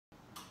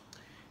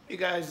Hey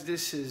guys,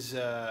 this is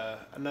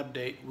an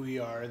update. We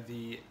are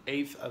the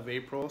 8th of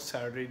April,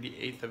 Saturday the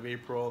 8th of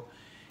April.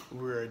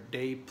 We're a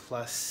day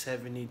plus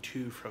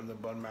 72 from the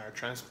bone marrow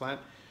transplant.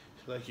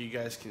 So like you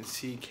guys can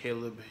see,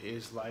 Caleb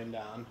is lying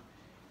down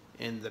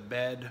in the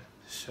bed.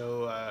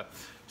 So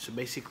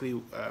basically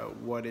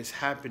what is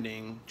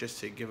happening,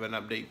 just to give an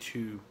update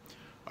to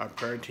our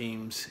prayer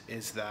teams,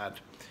 is that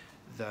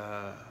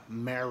the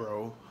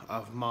marrow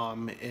of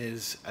mom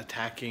is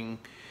attacking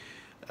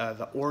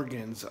the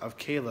organs of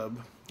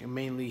Caleb,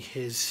 mainly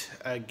his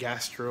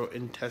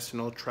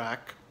gastrointestinal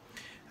tract,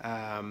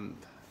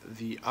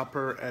 the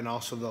upper and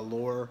also the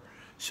lower,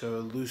 so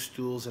loose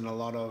stools and a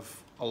lot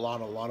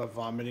of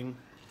vomiting,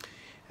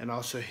 and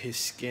also his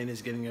skin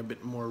is getting a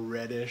bit more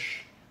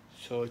reddish,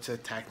 so it's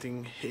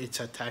attacking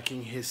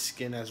his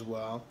skin as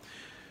well.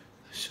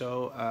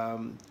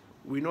 So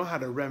we know how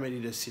to remedy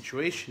the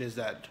situation is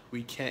that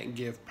we can't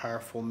give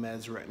powerful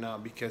meds right now,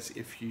 because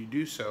if you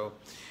do so,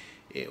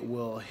 it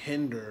will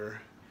hinder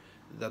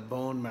the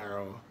bone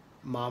marrow,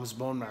 mom's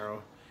bone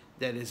marrow,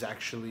 that is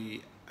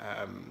actually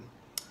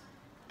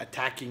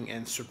attacking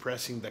and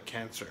suppressing the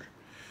cancer.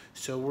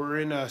 So we're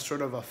in a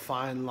sort of a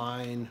fine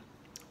line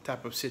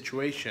type of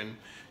situation.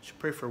 So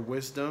pray for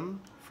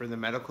wisdom for the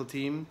medical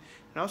team,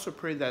 and also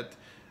pray that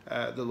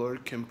the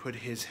Lord can put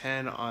his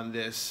hand on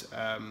this,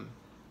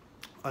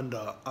 on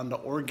the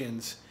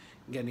organs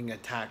getting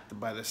attacked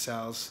by the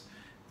cells,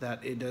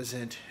 that it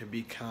doesn't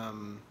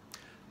become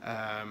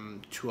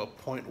to a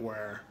point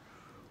where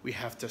we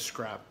have to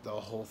scrap the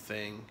whole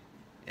thing,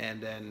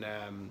 and then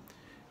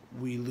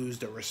we lose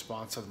the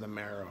response of the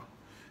marrow.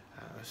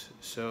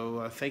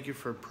 Thank you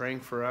for praying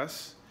for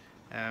us.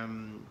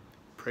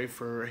 Pray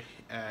for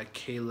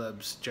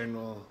Caleb's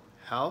general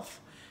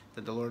health,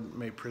 that the Lord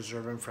may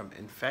preserve him from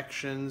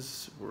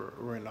infections.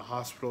 We're in the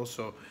hospital,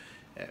 so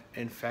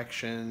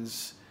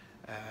infections,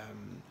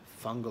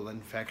 fungal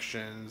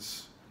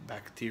infections,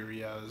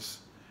 bacterias.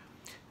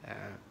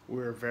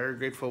 We're very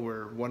grateful.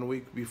 We're 1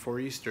 week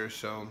before Easter,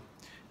 so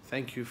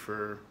thank you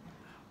for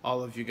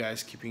all of you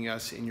guys keeping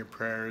us in your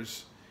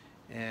prayers.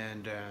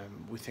 And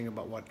we think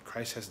about what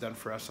Christ has done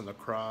for us on the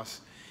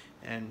cross.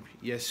 And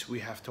yes, we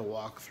have to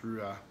walk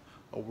through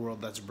a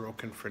world that's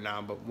broken for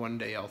now, but one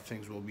day all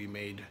things will be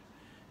made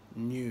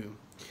new.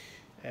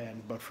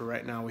 But for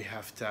right now, we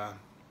have to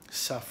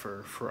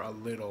suffer for a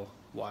little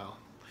while.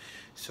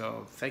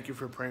 So thank you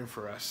for praying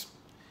for us.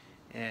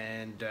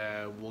 And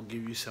we'll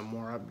give you some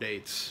more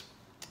updates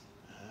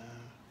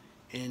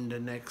in the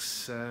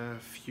next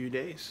few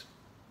days.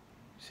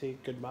 Say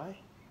goodbye.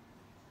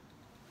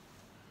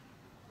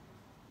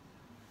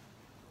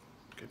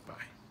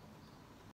 Goodbye.